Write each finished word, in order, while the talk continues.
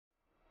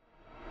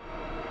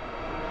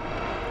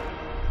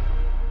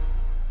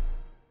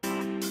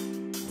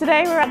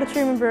Today we're at the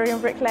Truman Brewery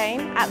on Brick Lane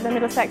at the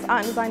Middlesex Art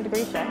and Design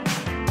degree show.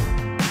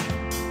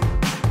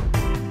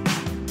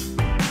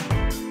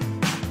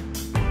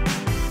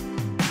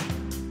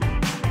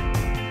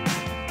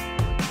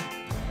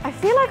 I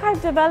feel like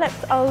I've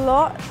developed a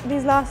lot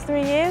these last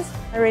 3 years.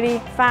 I really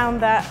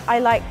found that I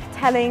like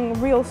telling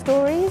real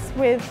stories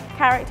with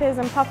characters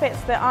and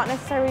puppets that aren't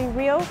necessarily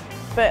real,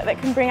 but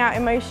that can bring out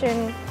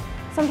emotion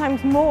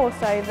sometimes more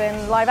so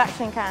than live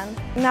action can.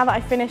 Now that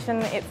I've finished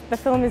and the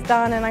film is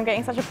done and I'm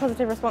getting such a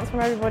positive response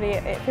from everybody,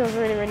 it feels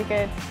really, really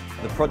good.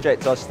 The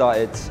project I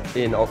started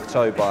in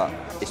October,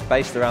 it's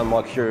based around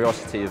my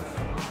curiosity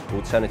of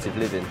alternative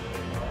living,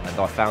 and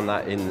I found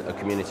that in a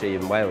community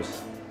in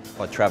Wales.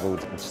 I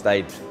travelled and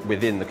stayed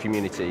within the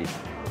community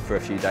for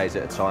a few days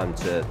at a time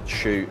to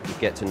shoot and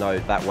get to know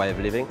that way of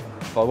living.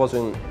 If I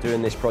wasn't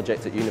doing this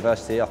project at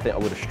university, I think I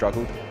would have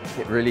struggled.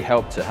 It really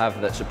helped to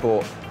have that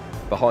support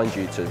behind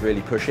you to really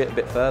push it a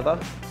bit further.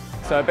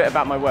 So a bit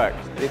about my work.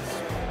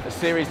 It's a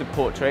series of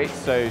portraits,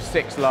 so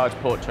 6 large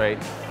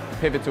portraits,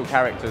 pivotal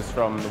characters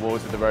from the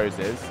Wars of the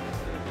Roses.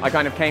 I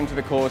kind of came to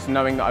the course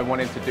knowing that I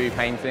wanted to do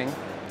painting,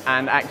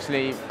 and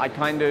actually I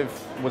kind of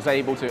was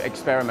able to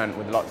experiment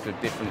with lots of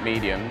different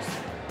mediums,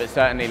 but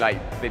certainly like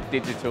the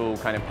digital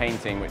kind of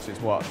painting, which is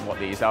what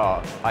these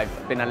are.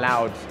 I've been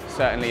allowed,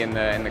 certainly in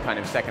the kind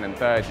of 2nd and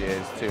 3rd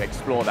years, to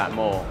explore that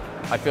more.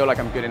 I feel like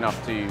I'm good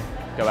enough to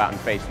go out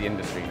and face the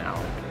industry now.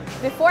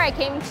 Before I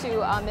came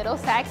to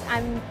Middlesex,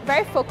 I'm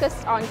very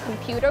focused on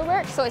computer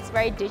work, so it's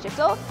very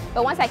digital.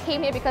 But once I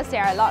came here, because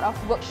there are a lot of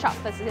workshop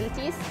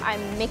facilities,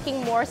 I'm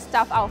making more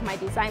stuff out of my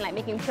design, like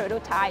making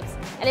prototypes,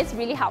 and it's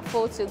really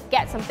helpful to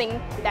get something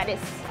that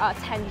is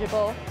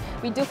tangible.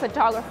 We do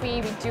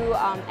photography, we do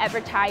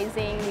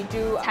advertising, we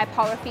do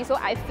typography, so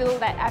I feel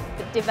that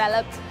I've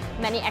developed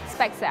many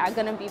aspects that are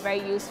going to be very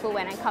useful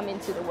when I come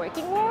into the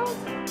working world.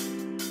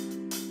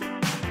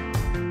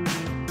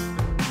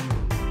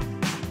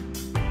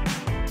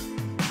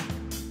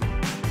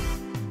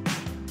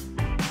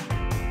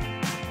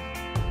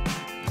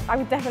 I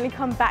would definitely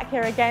come back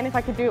here again. If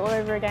I could do it all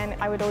over again,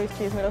 I would always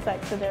choose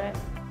Middlesex to do it.